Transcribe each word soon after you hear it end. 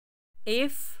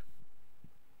If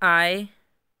I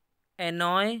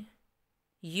annoy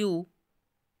you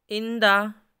in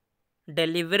the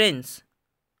deliverance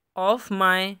of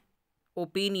my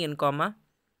opinion, comma,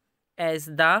 as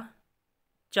the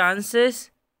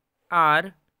chances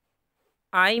are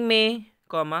I may,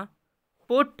 comma,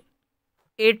 put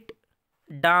it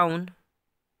down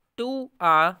to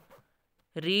a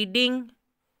reading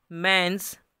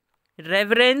man's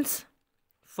reverence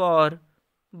for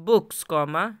books,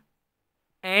 comma,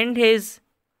 and his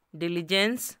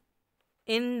diligence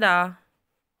in the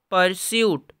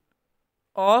pursuit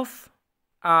of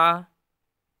a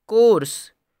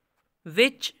course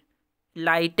which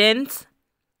lightens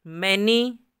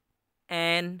many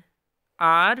an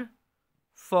hour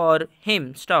for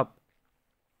him. Stop.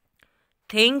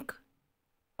 Think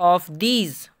of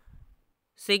these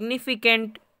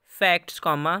significant facts,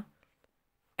 comma,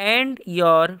 and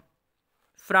your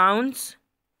frowns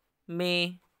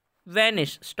may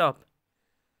vanish. Stop.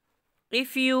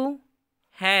 If you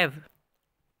have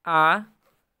a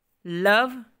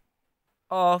love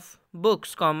of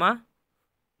books, comma,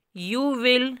 you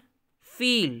will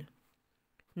feel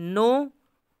no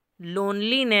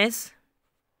loneliness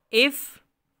if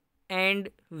and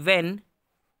when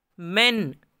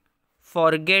men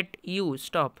forget you.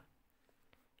 Stop.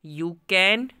 You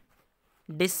can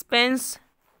dispense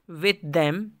with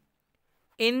them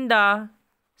in the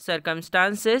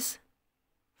circumstances,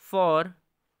 for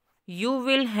you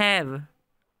will have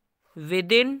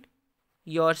within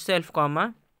yourself,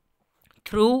 comma,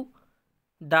 through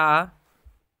the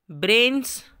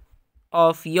brains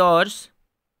of yours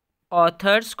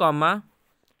authors, comma,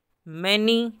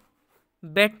 many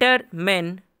better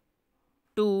men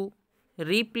to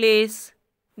replace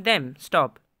them.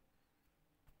 Stop.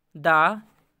 The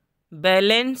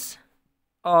balance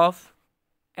of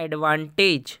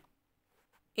advantage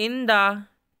in the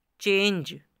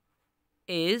change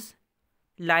is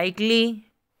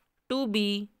likely to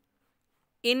be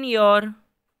in your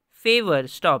favor.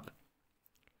 Stop.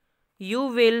 You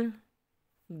will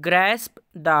grasp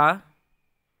the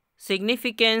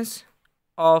significance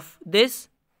of this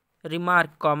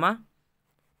remark, comma,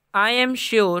 I am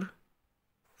sure,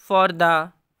 for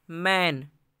the man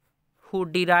who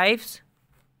derives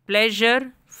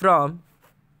pleasure from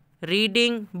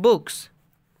reading books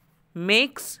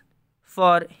makes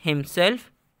for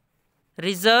himself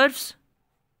reserves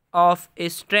of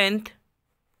strength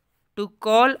to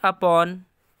call upon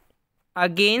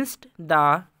against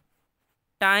the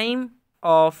time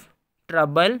of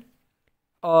trouble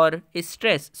or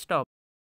stress. Stop.